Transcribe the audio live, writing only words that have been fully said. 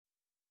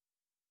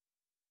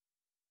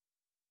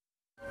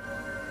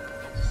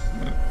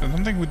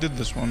don't think we did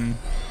this one.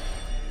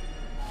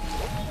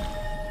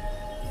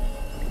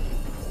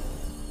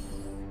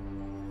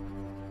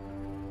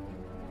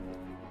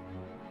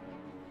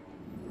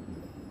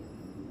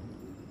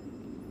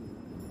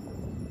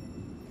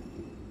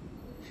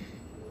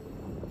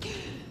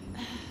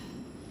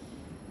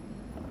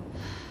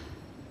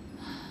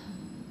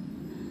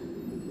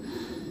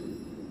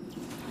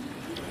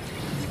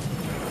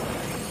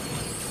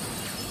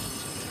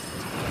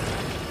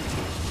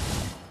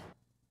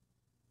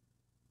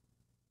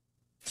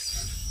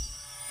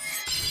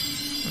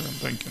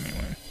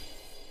 Anyway.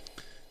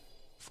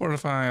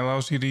 Fortify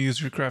allows you to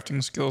use your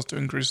crafting skills to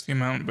increase the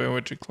amount by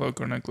which a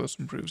cloak or necklace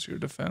improves your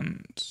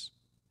defense.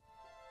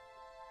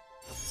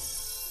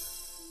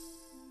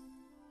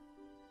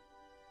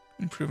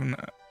 Improving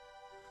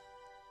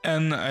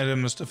N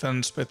items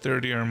defense by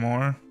 30 or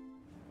more.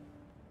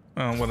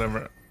 Well,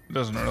 whatever. It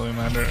doesn't really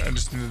matter. I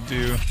just need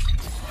to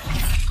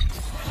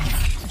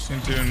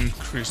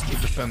increase the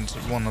defense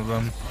of one of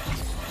them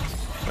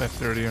by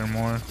 30 or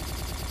more.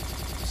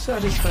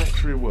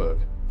 Satisfactory work.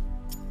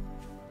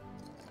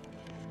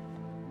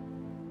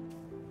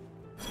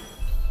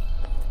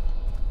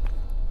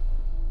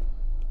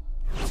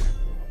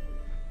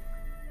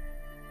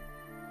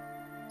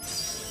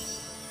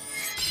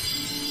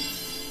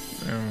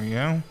 There we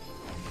go.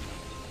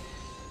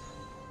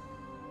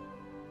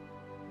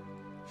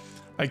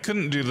 I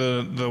couldn't do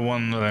the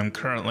one that I'm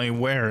currently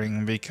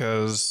wearing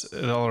because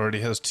it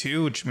already has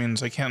 2, which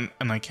means I can't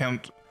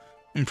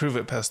improve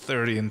it past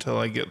 30 until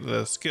I get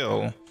the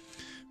skill,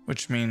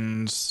 which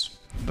means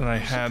that I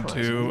had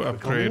to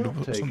upgrade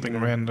with something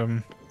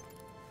random.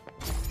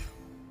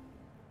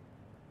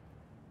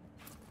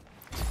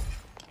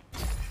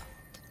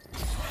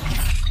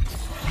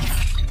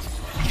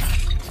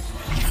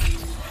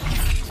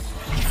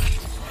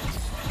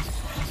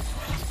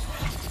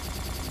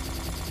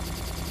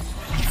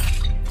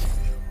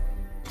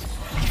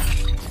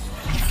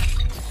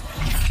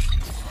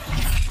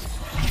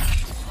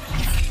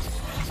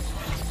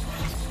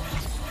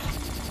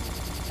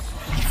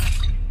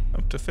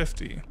 To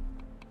 50.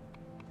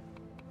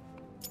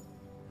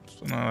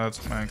 So now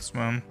that's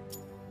maximum.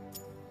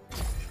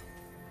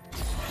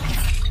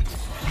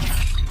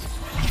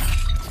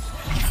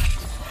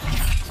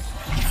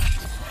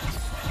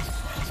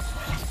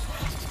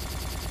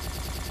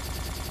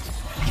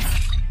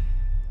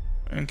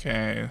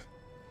 Okay.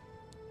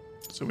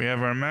 So we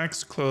have our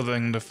max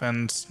clothing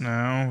defense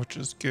now, which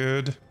is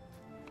good.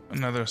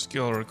 Another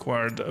skill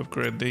required to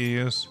upgrade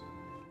these.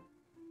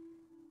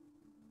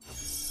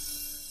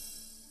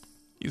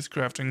 Use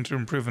crafting to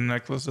improve a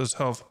necklace's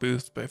health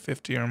boost by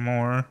 50 or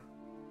more.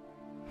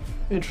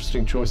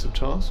 Interesting choice of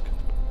task.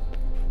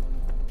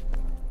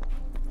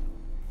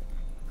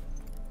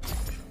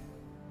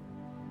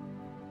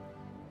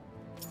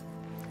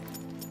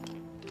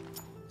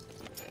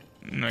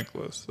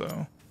 Necklace,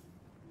 though.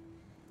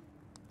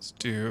 Let's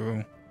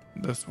do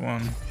this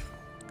one,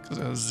 because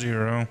it has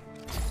 0.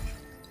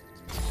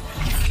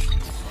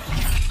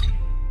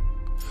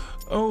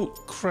 Oh,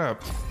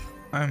 crap.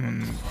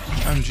 I'm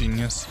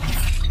genius.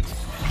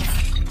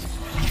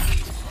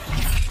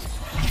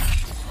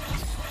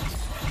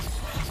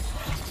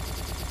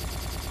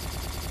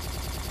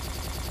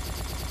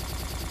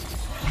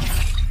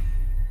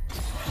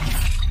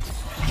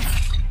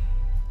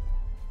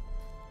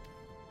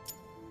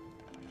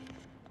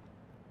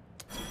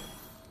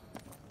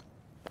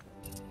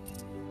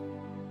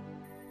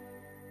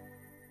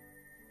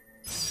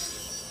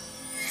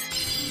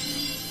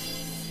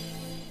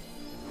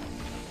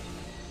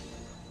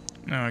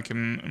 Now I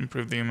can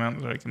improve the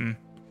amount that I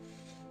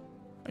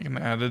can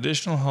add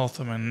additional health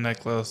to my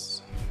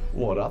necklace.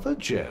 What other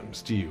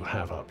gems do you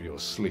have up your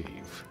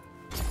sleeve?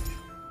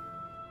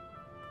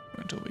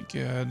 Which will be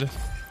good.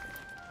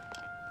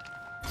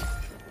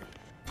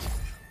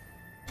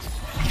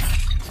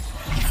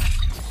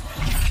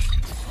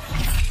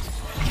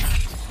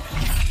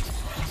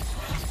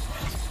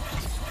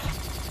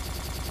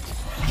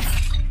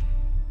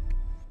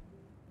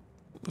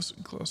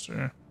 Lucid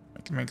cluster.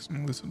 I can make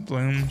some lucid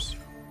blooms.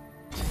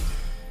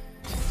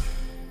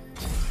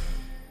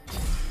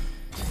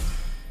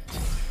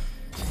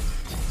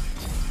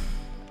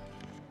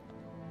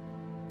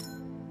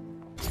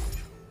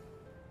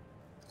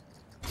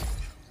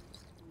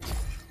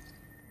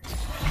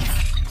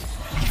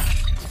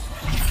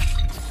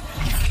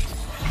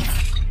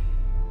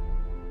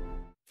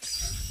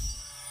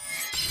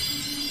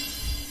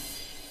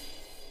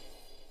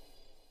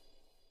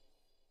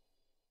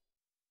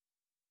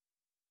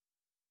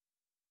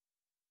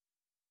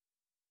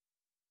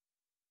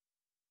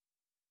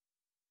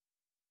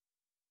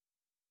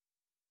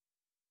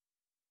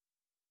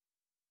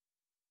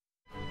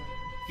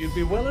 You'd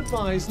be well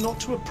advised not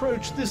to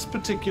approach this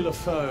particular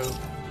foe.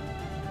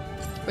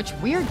 Which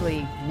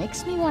weirdly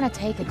makes me want to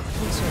take a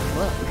closer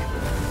look.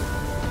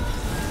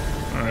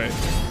 Alright.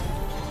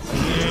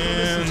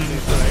 And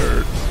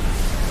third.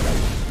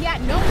 Yeah,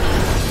 no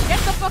need. Get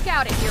the fuck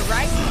out of here,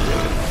 right?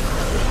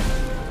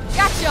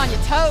 Got you on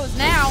your toes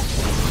now.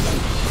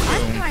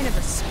 I'm kind of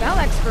a spell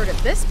expert at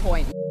this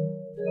point.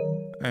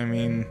 I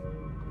mean,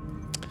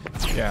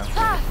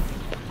 yeah.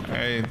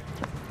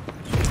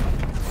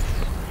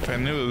 If I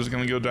knew it was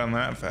gonna go down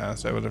that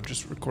fast, I would have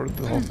just recorded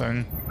the whole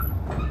thing.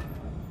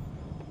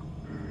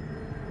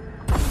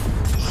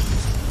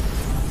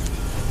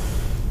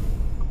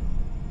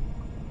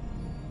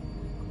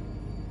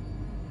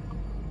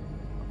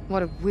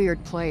 What a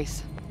weird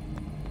place.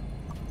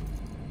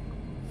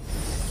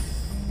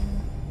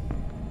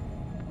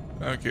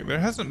 Okay, there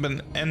hasn't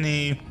been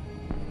any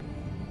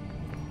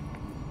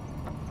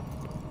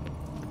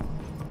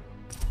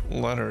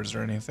letters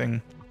or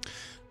anything.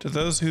 To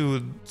those who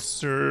would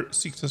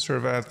seek to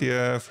serve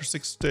Athia, for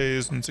 6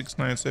 days and 6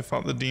 nights I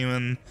fought the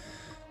demon.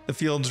 The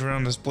fields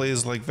around us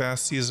blazed like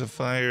vast seas of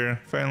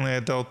fire. Finally I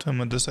dealt him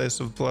a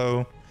decisive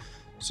blow.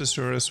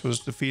 Cicerus was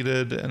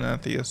defeated and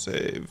Athia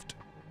saved.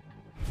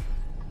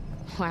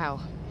 Wow,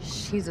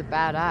 she's a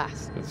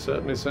badass. It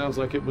certainly sounds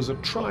like it was a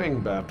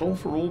trying battle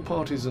for all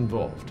parties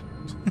involved.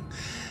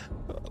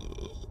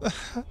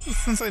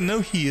 Since I know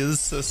he is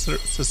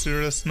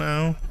Cicerus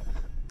now,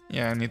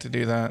 yeah, I need to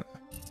do that.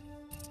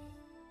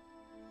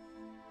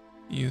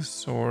 You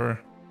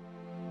sore.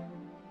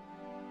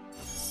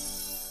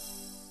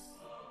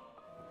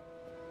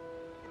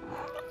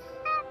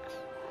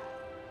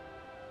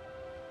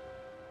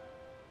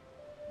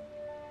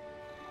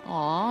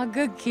 Aw,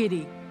 good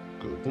kitty.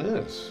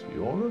 Goodness,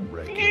 you're a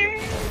regular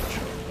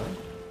culture.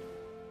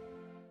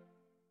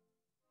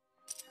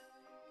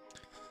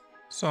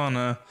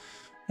 Sana,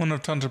 one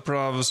of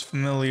Tantaprav's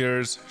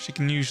familiars, she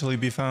can usually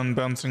be found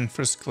bouncing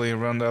friskily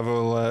around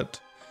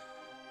Avolet.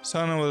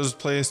 Sana was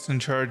placed in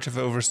charge of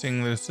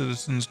overseeing the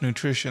citizens'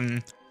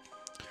 nutrition.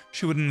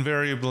 She would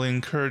invariably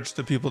encourage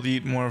the people to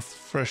eat more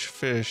fresh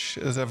fish,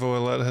 as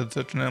Avolet had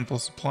such an ample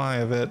supply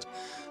of it.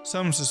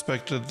 Some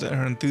suspected that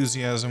her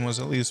enthusiasm was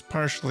at least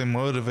partially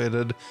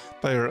motivated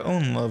by her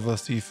own love of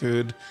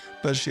seafood,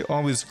 but she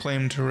always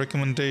claimed her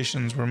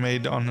recommendations were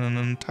made on an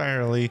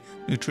entirely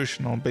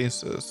nutritional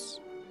basis.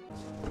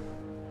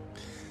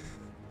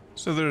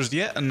 So there's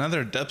yet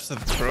another depth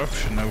of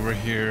corruption over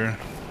here.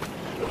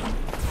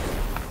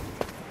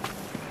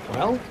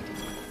 Well,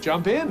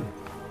 jump in.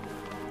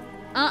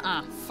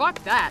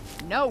 Fuck that.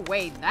 No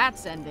way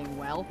that's ending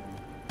well.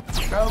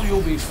 Oh,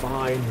 you'll be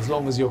fine as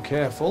long as you're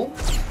careful.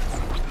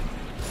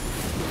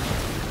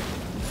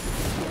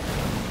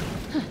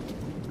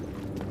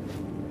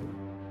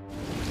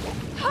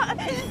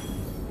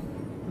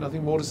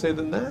 Nothing more to say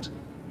than that?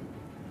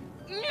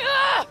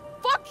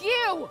 Fuck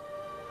you!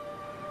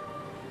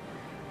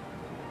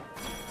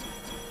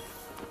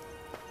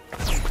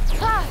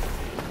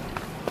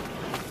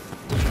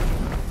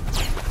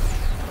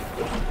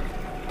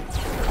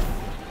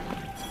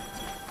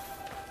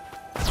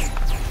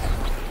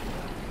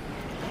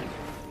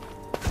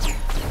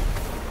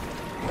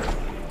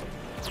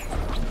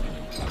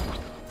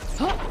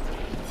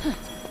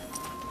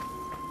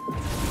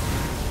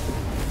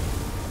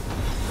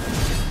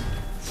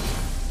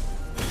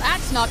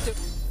 Not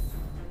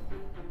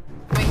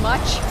doing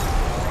much.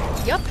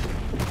 Yup.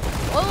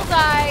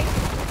 Bullseye.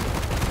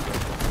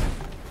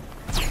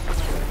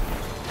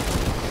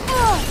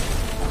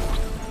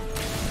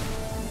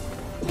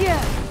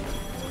 Yeah.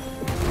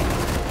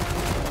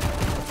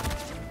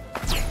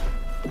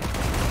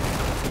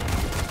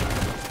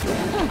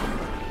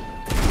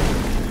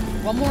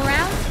 One more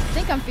round?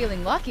 Think I'm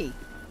feeling lucky.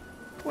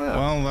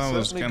 Well, that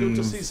was certainly kind good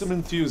of to see some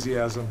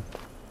enthusiasm.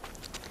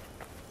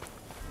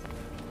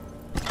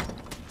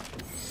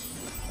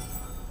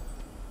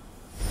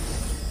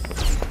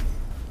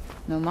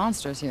 No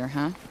monsters here,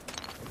 huh?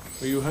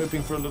 Were you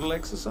hoping for a little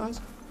exercise?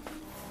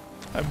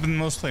 I've been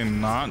mostly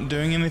not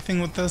doing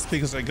anything with this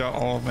because I got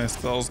all of my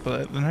spells,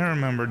 but then I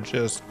remembered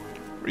just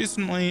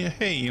recently,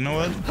 hey, you know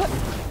what?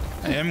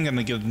 I am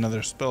gonna get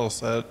another spell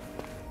set.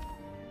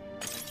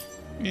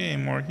 Yay,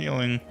 more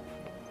healing.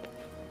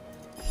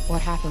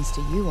 What happens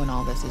to you when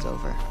all this is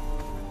over?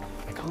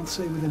 I can't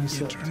say with any You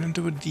certainty. turn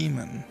into a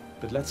demon.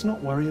 But let's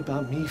not worry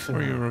about me for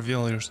Or you now.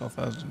 reveal yourself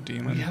as a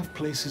demon. We have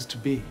places to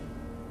be.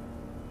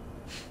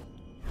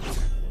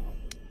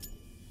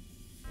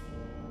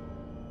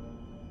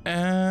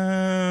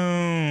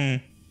 Oh.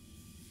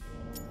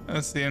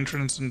 That's the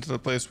entrance into the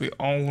place we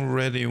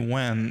already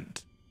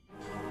went.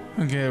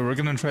 Okay, we're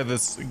gonna try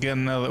this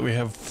again now that we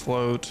have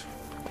float.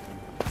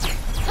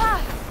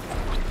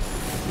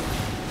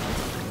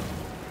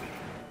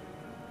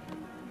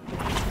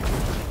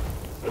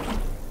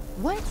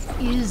 What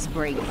is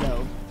break,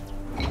 though?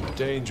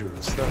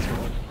 Dangerous, that's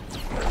what.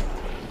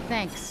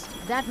 Thanks.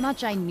 That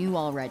much I knew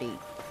already.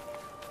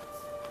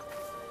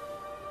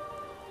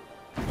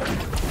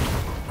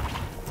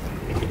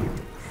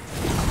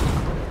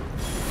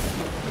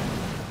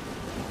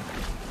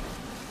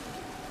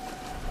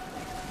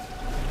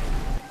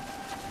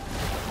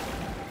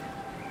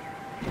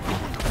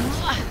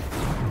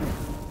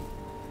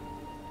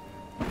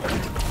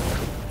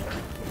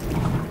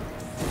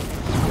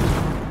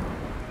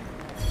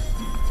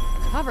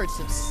 Covered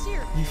some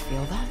syrup. You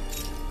feel that?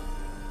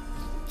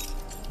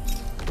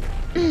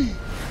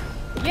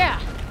 Yeah.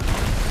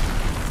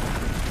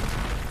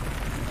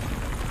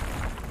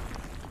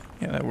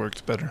 Yeah, Yeah, that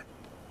worked better.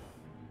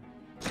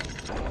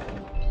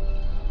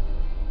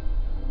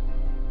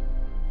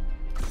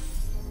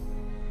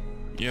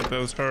 Yep, that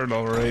was hard,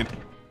 all right.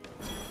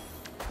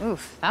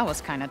 Oof, that was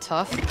kind of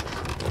tough.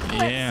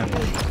 Yeah.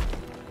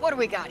 What do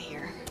we got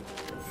here?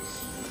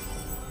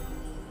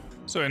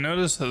 So I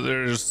noticed that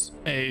there's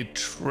a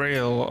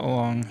trail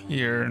along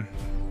here.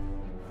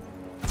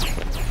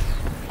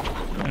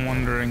 I'm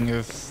wondering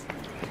if...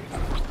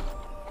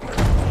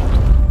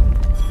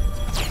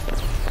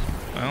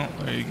 Well,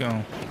 there you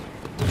go.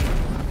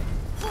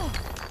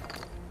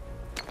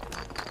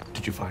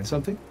 Did you find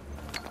something?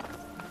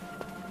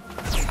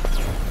 I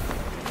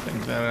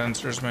think that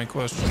answers my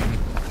question.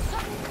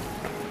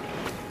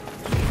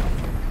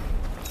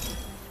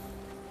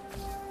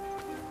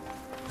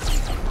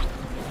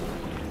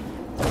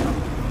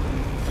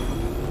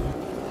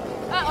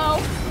 Uh-oh.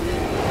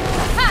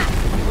 Ha!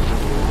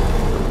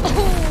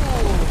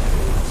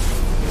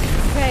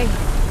 Okay.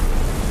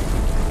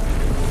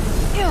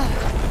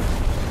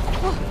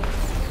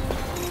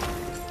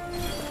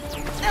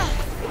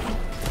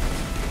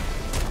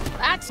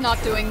 That's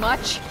not doing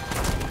much.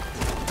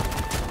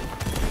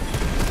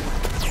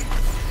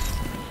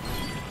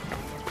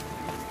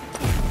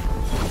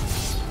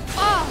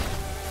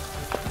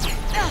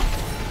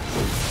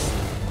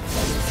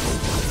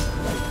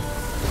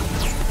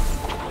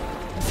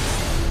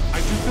 I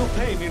do feel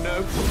pain, you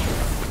know.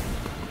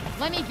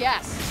 Let me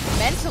guess.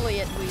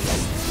 Mentally, at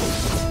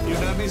least. You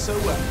know me so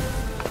well.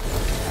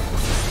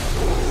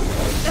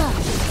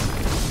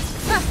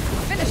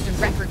 Finished in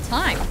record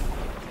time.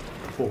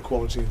 Poor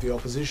quality of the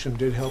opposition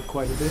did help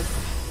quite a bit.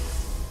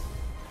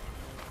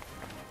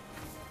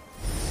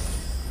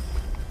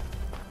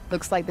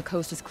 Looks like the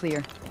coast is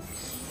clear.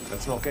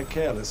 Let's not get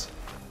careless.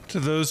 To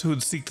those who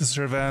would seek to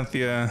serve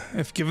Athia,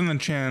 if given the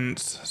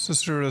chance,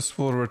 Susurrus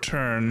will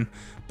return,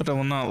 but I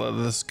will not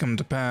let this come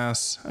to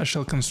pass. I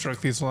shall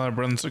construct these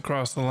labyrinths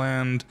across the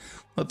land,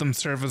 let them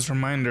serve as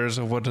reminders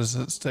of what is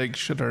at stake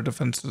should our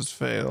defenses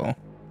fail.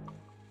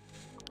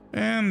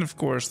 And of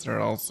course,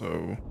 they're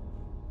also,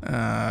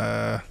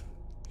 they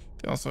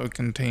also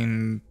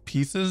contain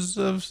pieces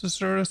of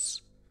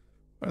Susurrus,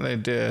 or they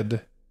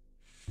did,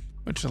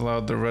 which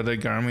allowed the Red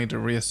Egg army to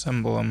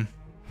reassemble them.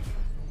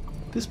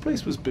 This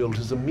place was built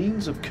as a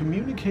means of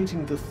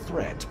communicating the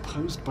threat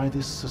posed by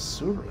this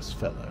Susurrus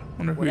fellow.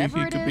 Wonder who Whatever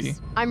he it could be.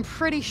 is, I'm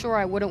pretty sure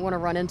I wouldn't want to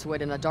run into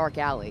it in a dark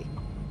alley.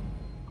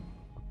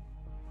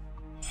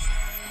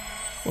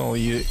 Well,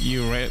 you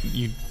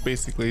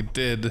basically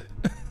did.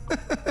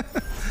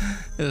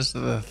 Is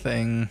the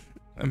thing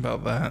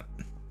about that.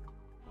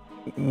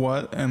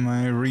 What am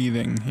I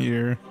reading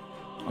here?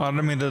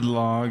 Automated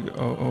log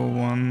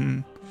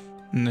 001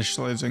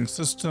 initializing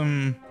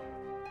system.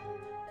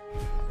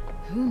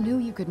 Who knew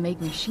you could make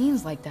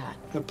machines like that?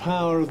 The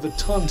power of the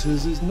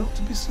Taunters is not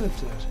to be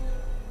sniffed at.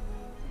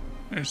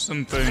 There's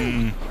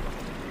something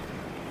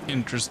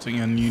interesting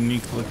and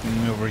unique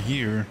looking over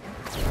here.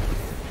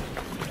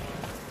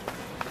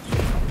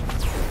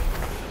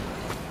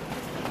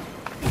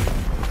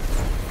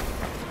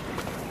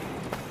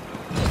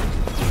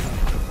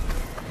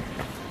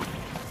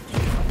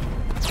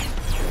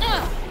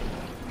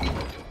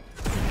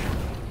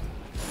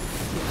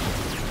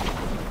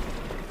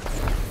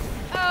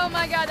 Oh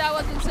my god, that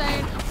was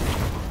insane.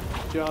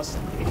 Just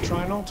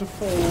try not to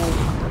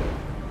fall.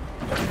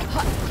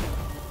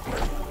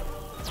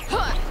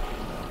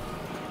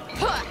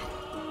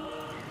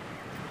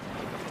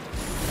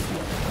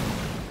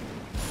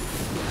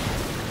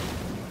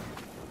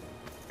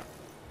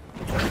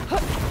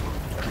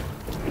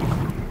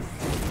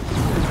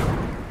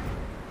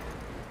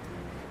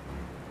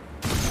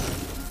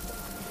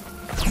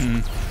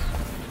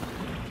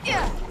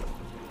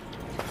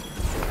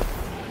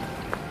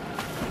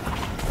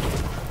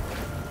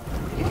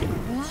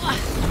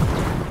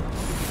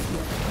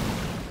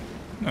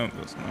 No,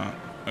 that's not.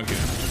 Okay.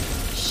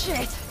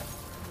 Shit.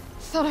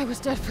 Thought I was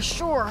dead for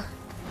sure.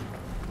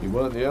 You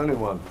weren't the only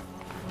one.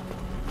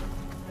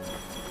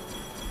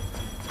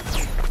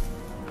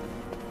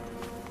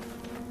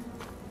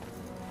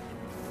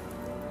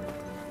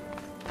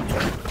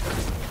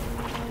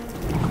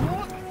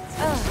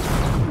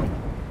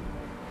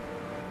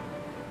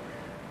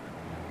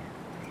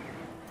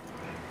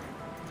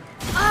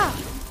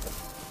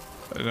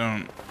 I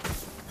don't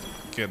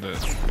get it.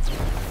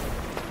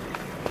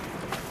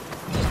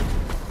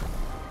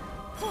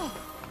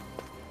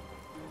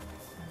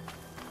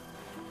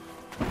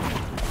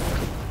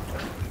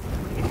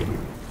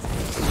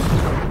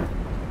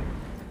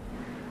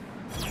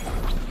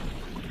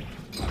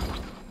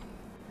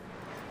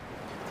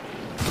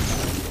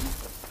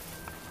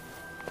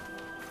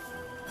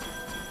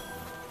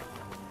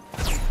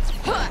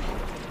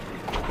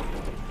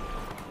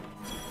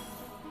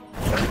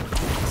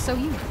 So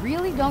you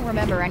really don't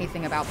remember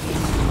anything about me?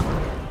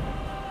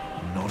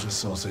 Not a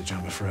sausage,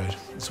 I'm afraid.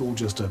 It's all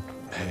just a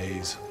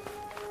haze.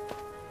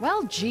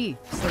 Well, gee,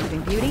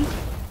 Sleeping Beauty.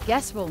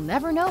 Guess we'll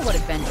never know what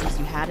adventures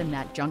you had in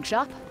that junk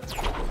shop.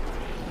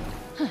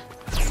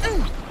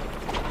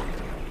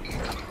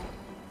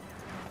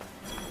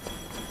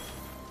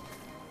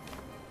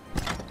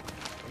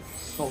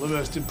 the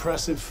most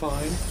impressive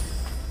find.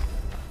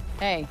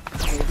 Hey,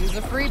 maybe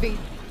a freebie.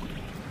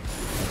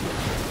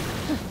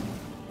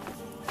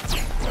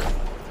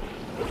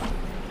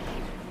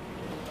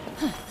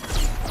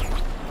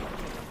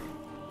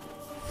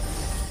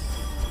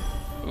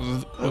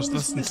 Was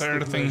this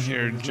entire thing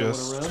here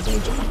just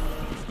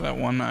that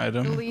one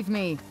item? Believe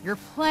me, you're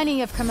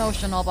plenty of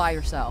commotion all by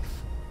yourself.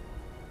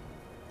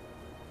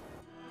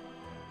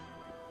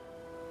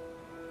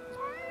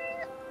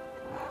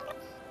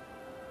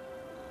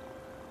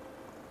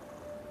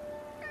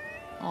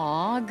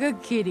 Aw,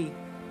 good kitty.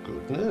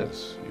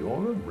 Goodness,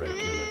 you're a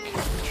regular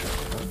kid,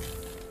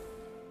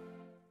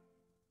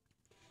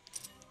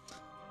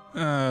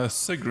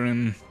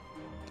 Sigrun.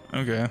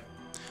 Okay.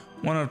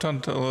 One of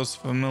Tantalus'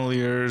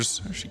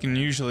 familiars, she can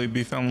usually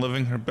be found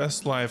living her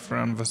best life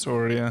around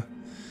Vasoria.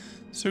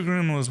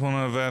 Sigrun was one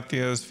of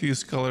Athia's few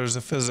scholars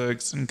of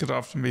physics and could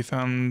often be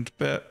found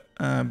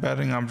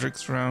batting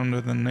objects around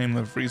in the name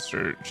of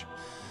research.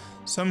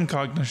 Some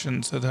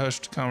cognitions had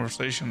hushed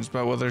conversations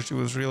about whether she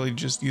was really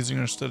just using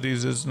her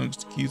studies as an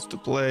excuse to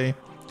play,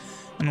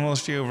 and while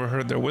she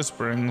overheard their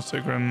whispering,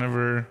 Sigrun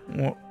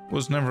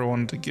was never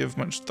one to give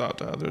much thought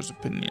to others'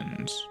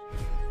 opinions.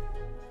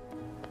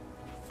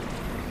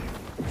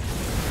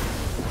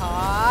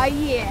 Ah,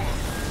 yeah.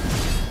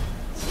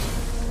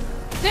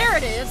 There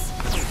it is.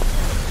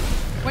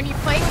 When you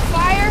play with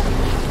fire,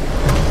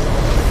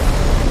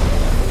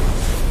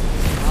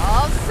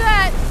 all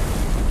set.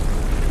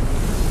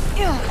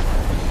 Ugh.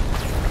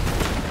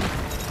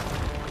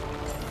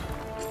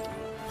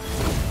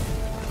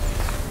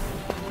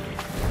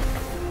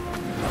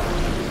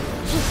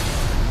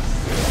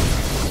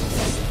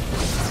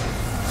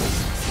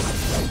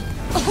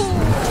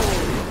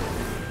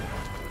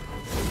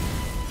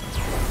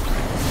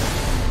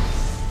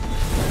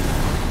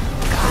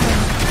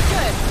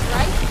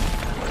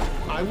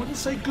 I wouldn't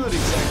say good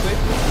exactly.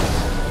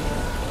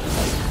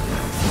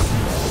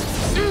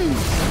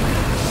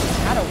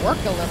 Had to work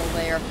a little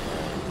there.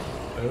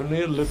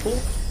 Only a little?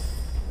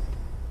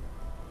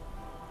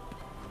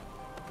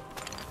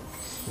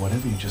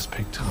 Whatever you just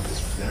picked up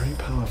is very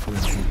powerful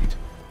indeed.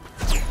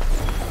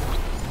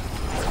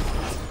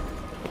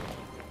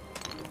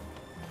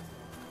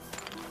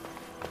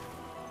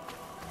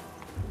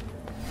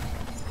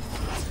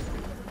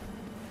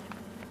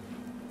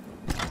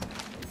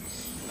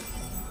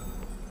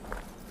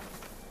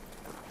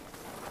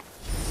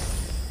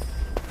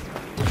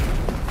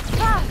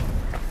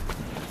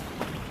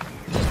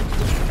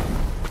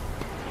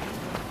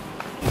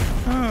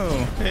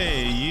 Oh,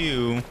 hey,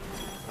 you.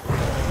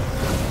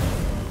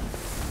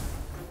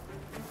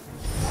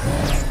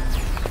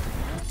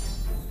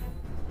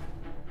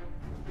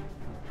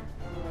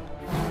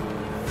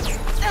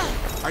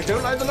 I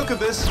don't like the look of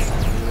this.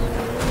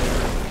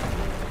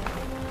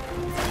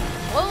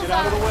 Close Get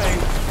out of the up. way.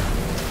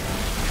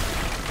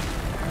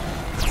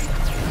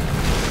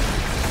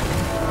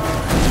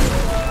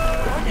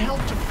 Might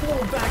help to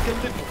fall back a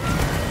little.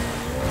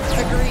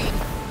 Agreed.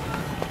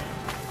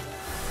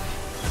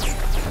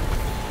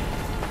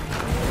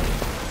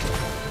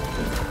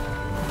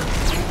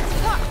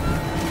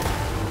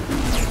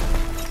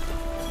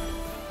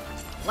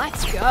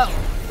 Let's go.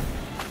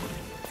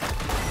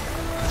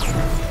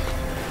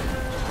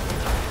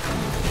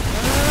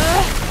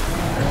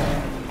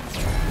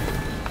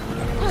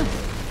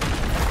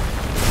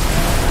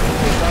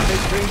 Does that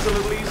make things a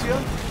little easier?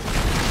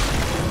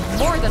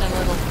 More than a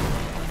little.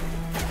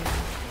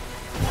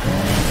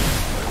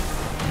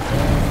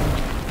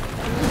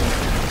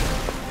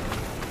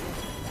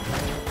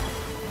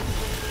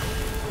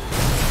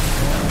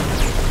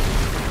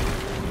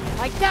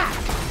 Like that.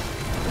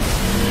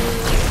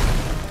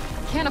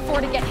 Can't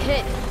afford to get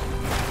hit.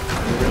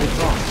 Really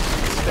fast.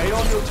 Stay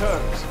on your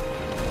toes.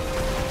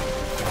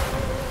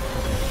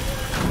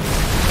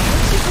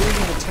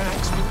 Avoiding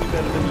attacks would be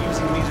better than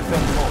using me to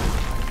fend off.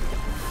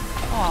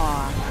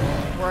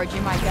 Aw, worried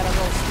you might get a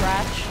little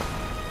scratch.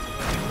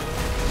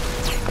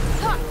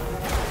 Huh.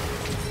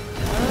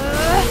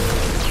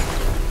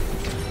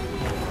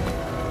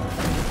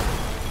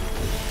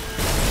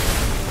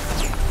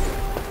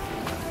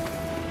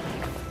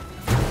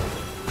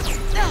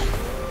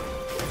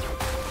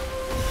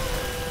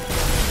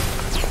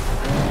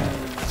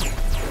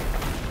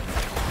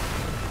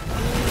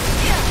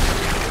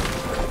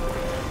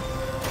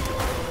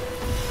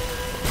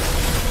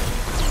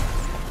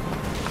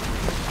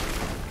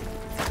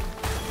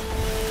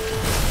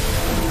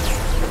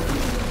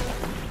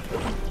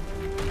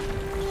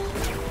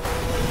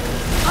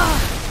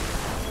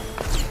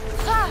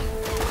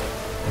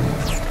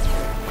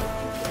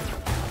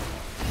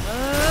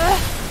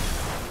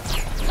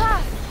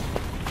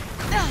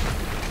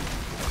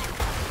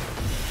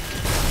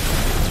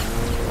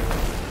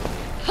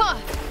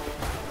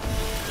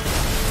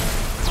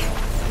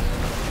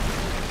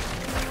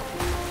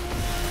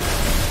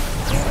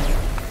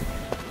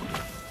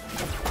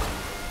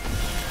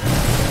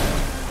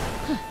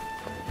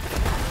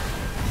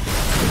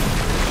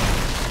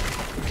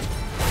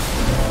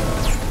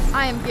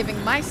 I am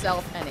giving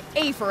myself an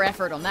A for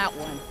effort on that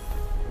one.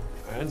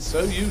 And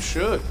so you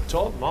should.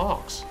 Top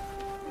marks.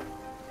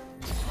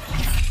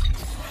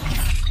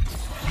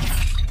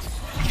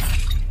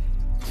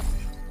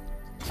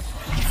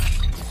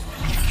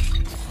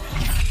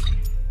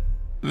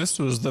 This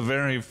was the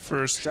very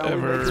first Shall we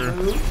make a ever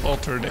move?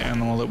 altered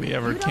animal that we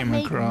ever You don't came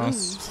make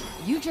across. moves.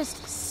 You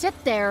just sit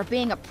there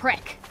being a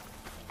prick.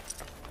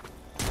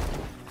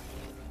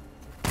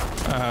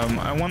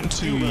 I want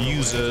to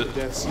use it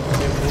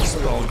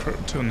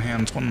to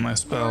enhance one of my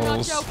You're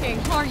not spells. joking,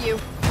 are you?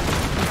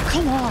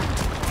 Come on.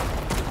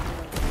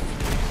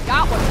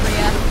 Got one,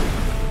 Rhea.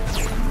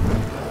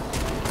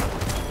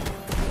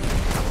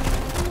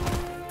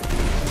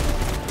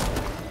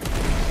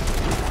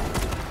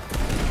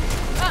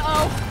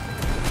 Uh-oh.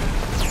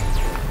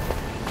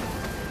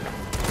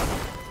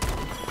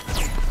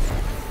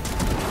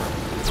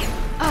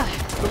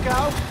 Look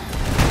out!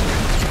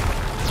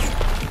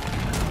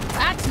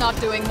 That's not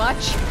doing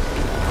much.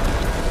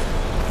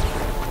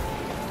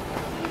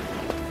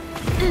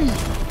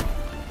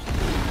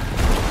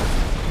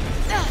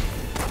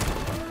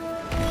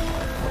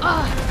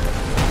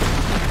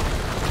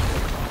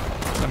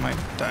 I might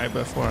die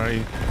before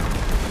I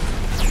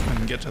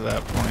can get to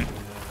that point.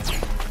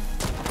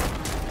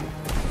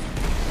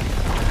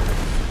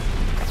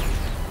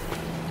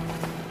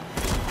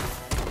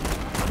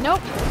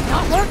 Nope,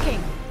 not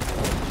working.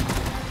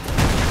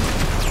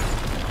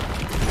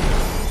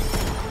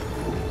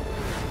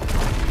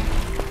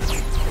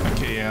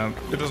 Okay, yeah,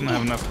 it doesn't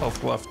have enough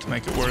health left to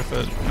make it worth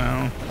it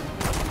now.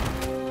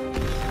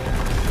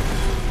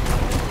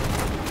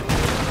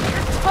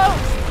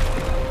 Toast!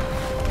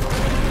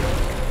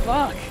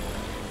 Fuck.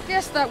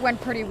 Guess that went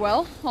pretty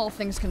well, all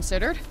things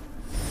considered.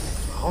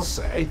 I'll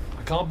say.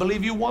 I can't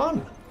believe you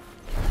won.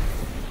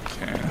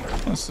 Okay,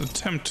 let's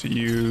attempt to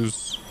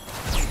use...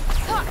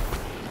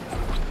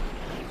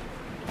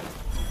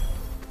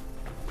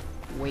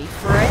 Wait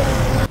for it.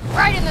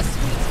 Right in the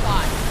sweet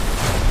spot.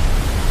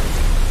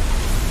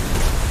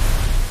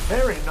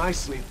 Very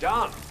nicely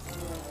done.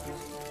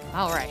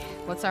 All right,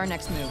 what's our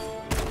next move?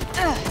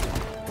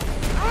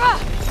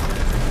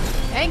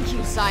 Thank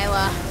you,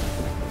 Sila.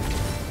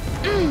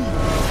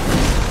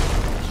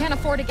 Can't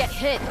afford to get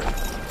hit.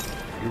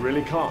 You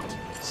really can't.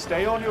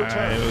 Stay on your I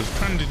toes. was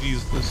trying to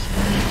use this.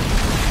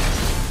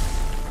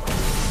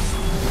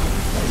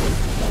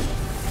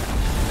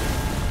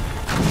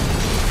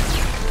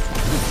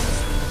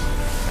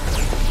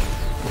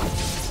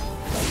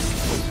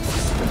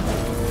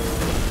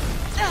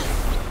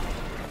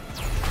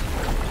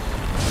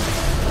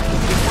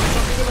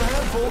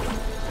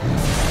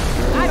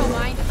 I don't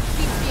mind.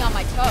 Keeps me on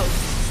my toes.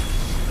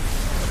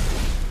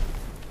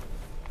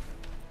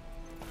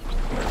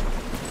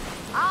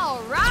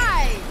 All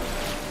right.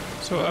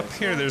 So up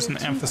here there's an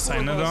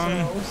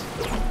amphicynodon.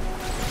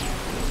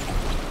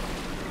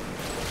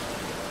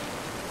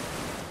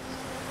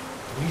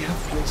 We have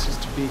places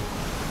to be.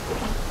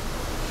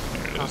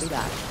 There it Copy is.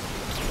 that.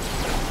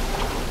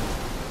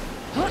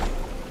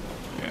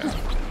 Yeah.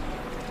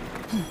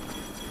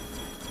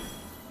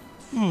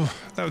 Ooh,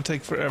 that would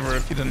take forever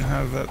if you didn't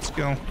have that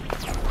skill.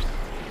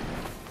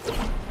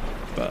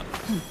 But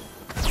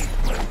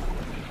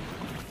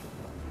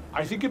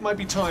I think it might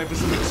be time for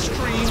some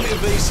extreme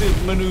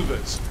evasive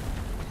maneuvers.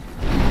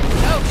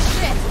 Oh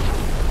shit.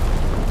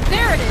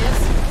 There it is.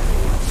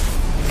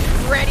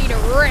 Ready to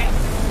rip.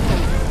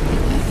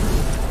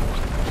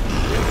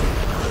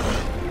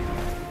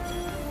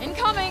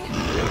 Incoming.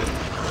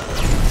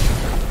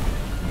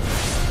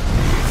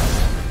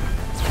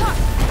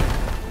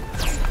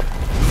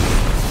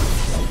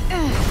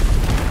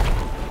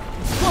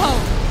 Whoa.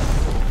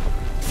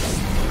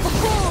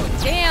 Oh,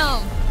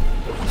 damn.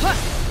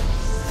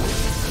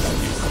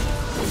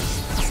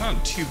 it's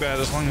not too bad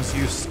as long as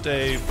you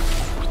stay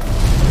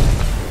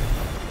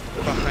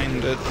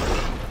behind it.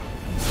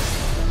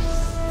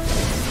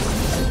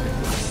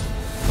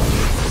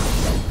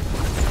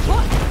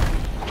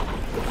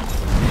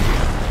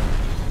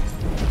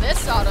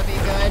 This ought to be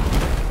good.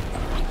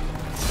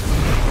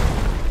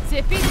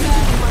 Zippy. You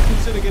might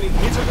consider getting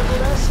hit a little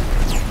less.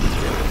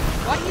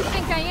 What do you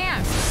think I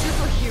am?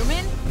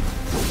 Superhuman?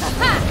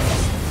 Aha!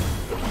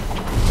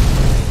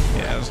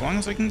 Yeah, as long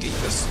as I can get you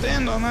to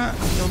stand on that,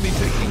 you'll be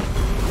taking.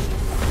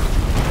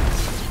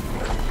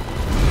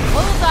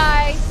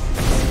 Bullseye!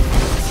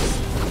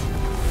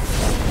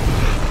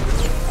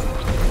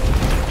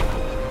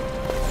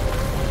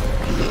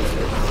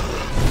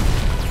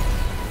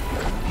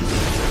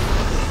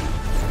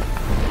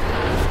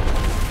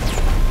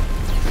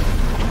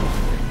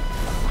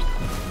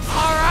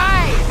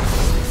 Alright!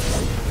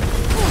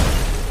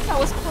 That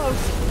was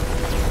close.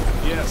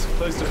 Yes,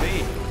 close to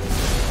me.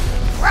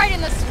 Right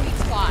in the sweet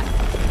spot.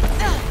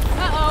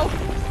 Uh-oh.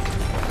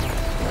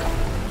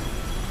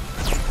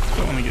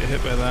 Don't want to get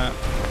hit by that.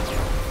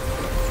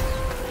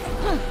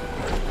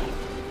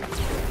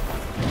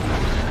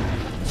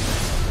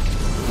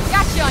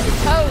 Got you on your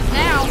toes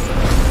now.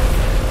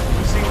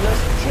 You seem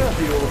less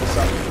chirpy all of a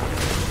sudden.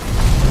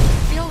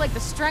 I feel like the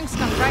strength's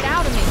come right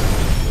out of me.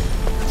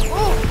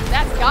 Ooh,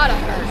 that's gotta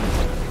hurt.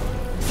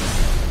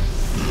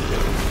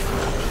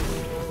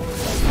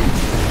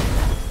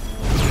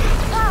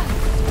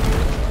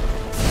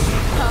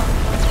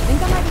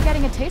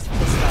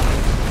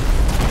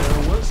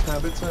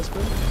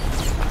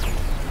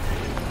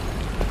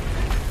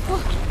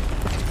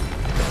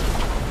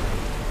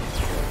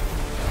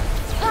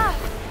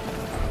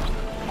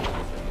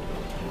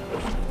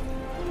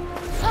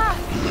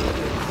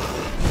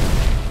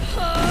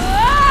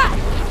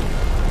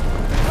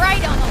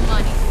 Right on the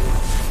money.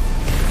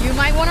 You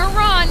might want to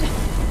run.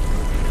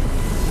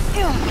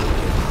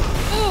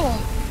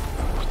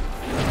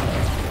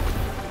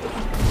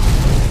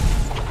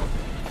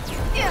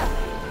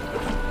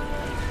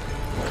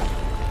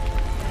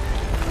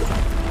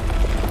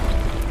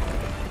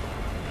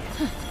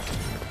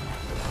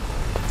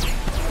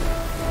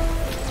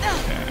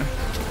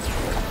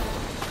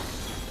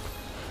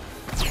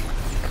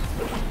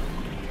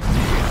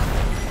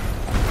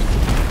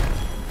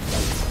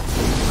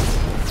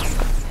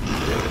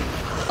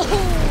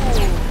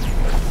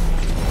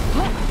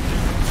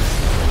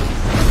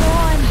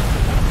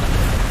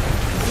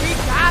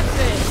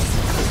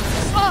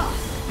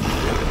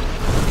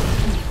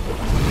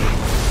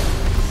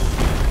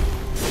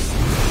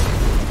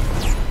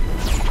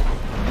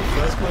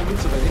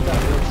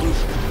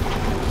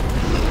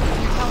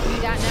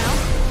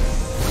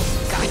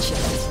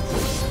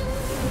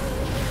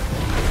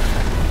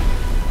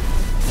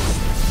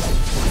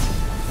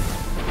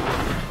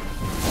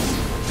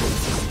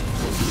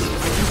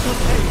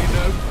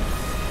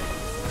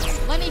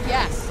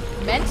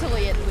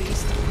 Mentally, at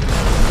least.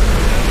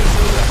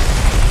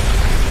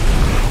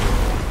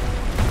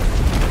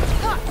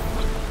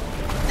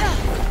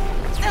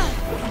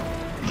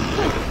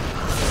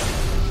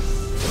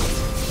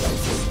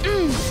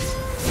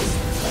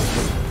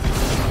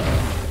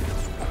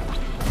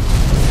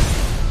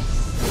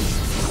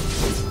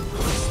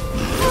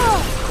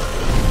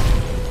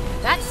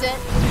 That's it.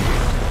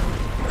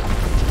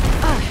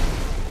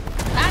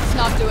 That's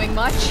not doing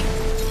much.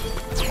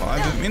 Well,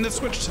 I didn't mean to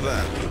switch to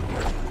that.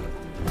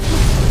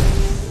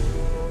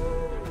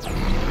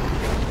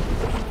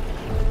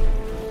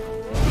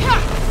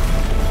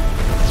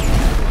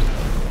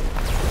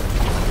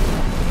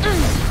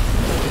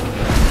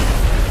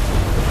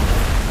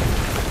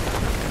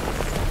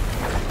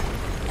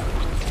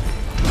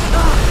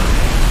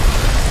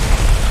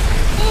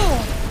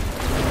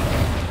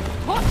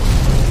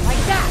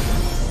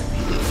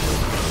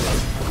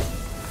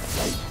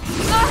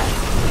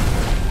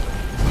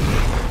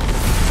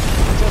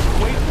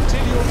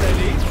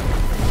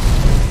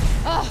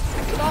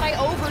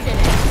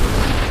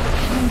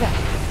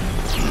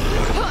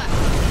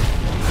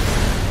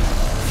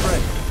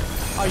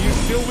 Are you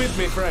still with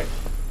me, Frank?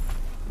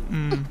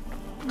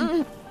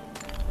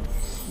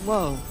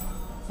 Whoa,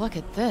 look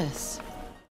at this.